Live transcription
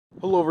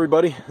Hello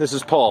everybody, this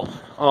is Paul.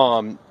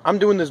 I'm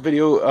doing this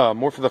video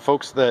more for the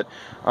folks that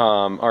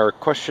are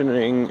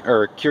questioning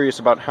or curious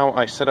about how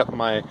I set up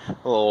my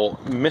little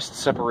mist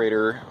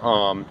separator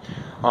on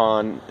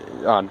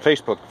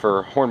Facebook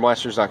for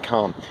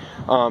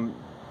Hornblasters.com.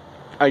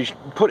 I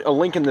put a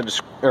link in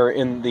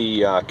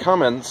the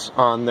comments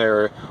on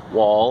their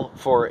wall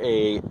for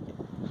a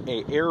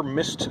air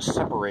mist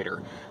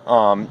separator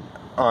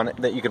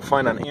that you can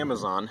find on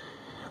Amazon.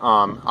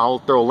 I'll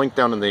throw a link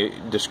down in the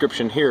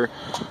description here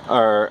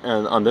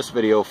on this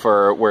video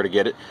for where to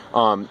get it.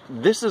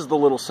 This is the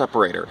little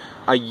separator.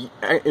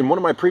 In one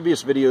of my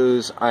previous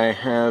videos, I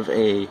have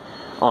a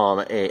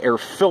air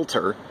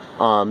filter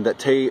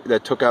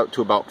that took out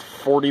to about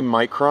 40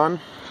 micron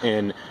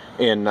in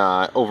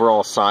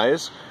overall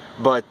size.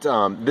 But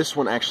this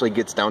one actually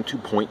gets down to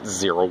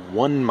 0.01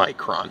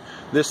 micron.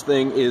 This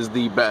thing is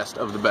the best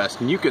of the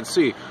best. And you can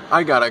see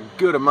I got a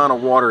good amount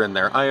of water in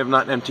there. I have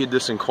not emptied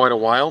this in quite a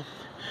while.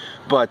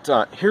 But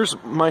here's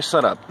my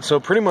setup. So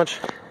pretty much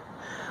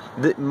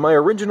my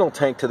original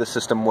tank to the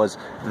system was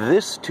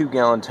this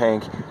 2-gallon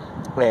tank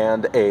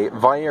and a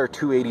Viair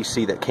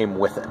 280C that came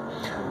with it.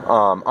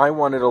 I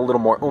wanted a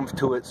little more oomph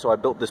to it, so I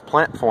built this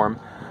platform.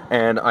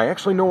 And I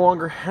actually no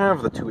longer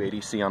have the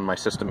 280C on my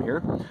system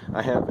here.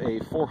 I have a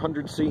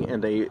 400C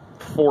and a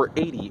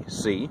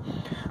 480C.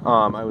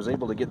 I was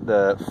able to get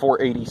the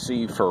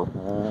 480C for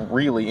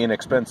really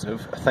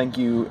inexpensive. Thank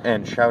you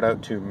and shout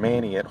out to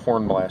Manny at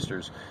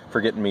Hornblasters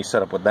for getting me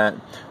set up with that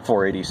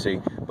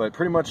 480C. But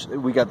pretty much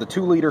we got the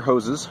 2-liter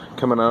hoses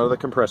coming out of the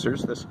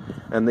compressors,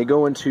 and they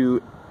go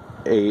into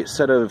a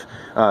set of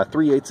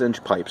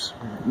 3/8" pipes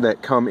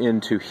that come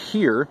into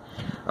here.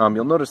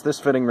 You'll notice this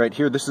fitting right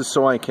here. This is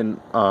so I can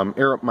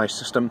air up my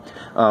system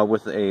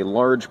with a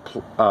large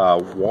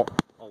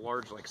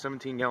like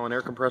 17-gallon air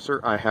compressor.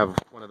 I have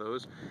one of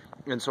those,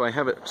 and so I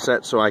have it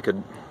set so I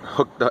could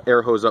hook the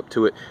air hose up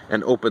to it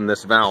and open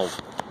this valve,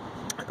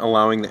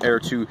 allowing the air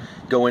to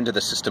go into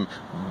the system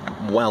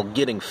while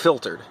getting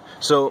filtered.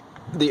 So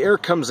the air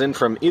comes in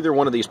from either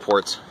one of these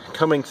ports,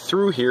 coming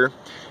through here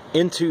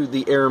into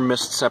the air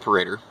mist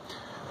separator,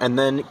 and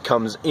then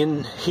comes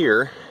in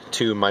here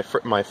to my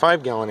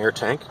 5-gallon air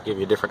tank. Give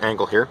you a different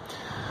angle here.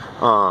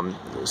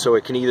 So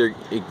it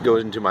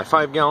goes into my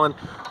 5-gallon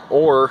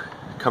or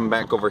come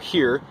back over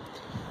here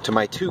to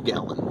my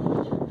 2-gallon.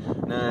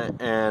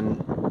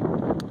 And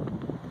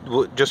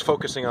just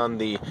focusing on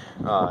the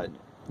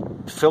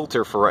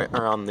filter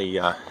on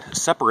the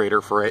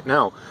separator for right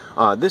now.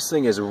 This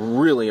thing is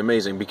really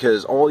amazing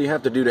because all you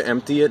have to do to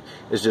empty it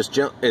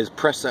is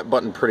press that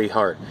button pretty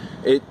hard.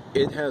 It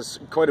has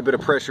quite a bit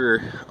of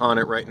pressure on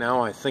it right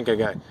now. I think I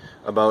got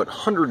about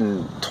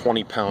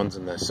 120 pounds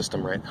in the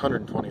system, right?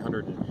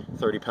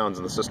 130 pounds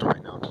in the system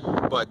right now.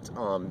 But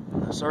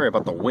sorry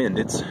about the wind.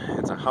 It's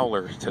a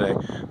howler today.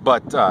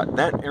 But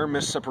that air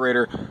mist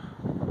separator,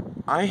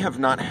 I have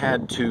not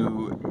had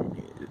to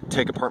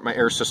take apart my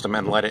air system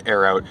and let it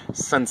air out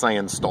since I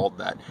installed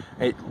that.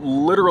 It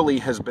literally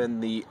has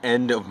been the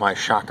end of my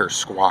shocker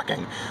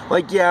squawking.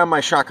 Like, yeah, my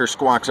shocker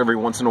squawks every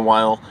once in a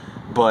while,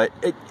 but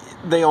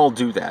they all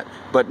do that.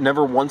 But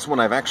never once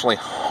when I've actually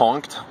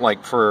honked,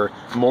 like for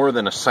more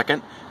than a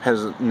second,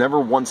 never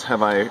once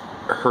have I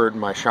heard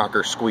my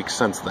shocker squeak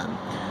since then.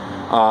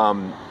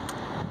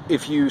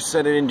 If you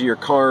set it into your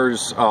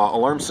car's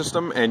alarm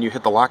system and you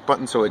hit the lock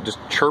button so it just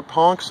chirp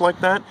honks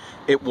like that,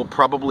 it will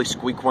probably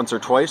squeak once or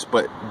twice,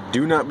 but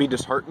do not be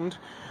disheartened.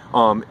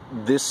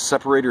 This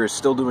separator is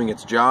still doing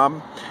its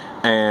job,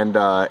 and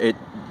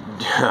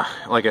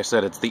like I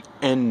said,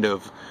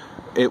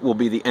 it will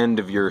be the end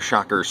of your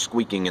shocker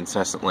squeaking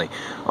incessantly.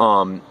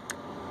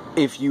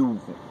 If you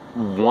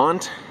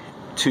want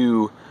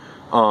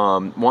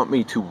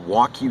me to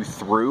walk you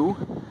through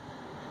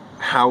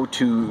how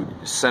to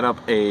set up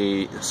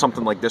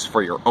something like this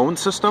for your own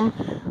system,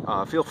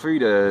 feel free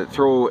to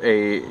throw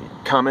a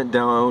comment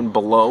down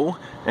below,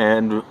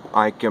 and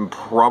I can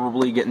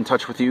probably get in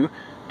touch with you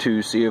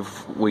to see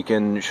if we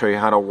can show you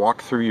how to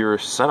walk through your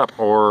setup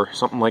or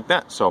something like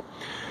that. So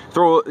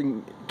throw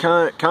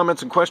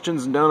comments and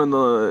questions down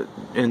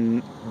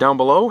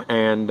below,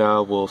 and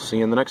we'll see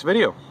you in the next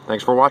video.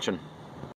 Thanks for watching.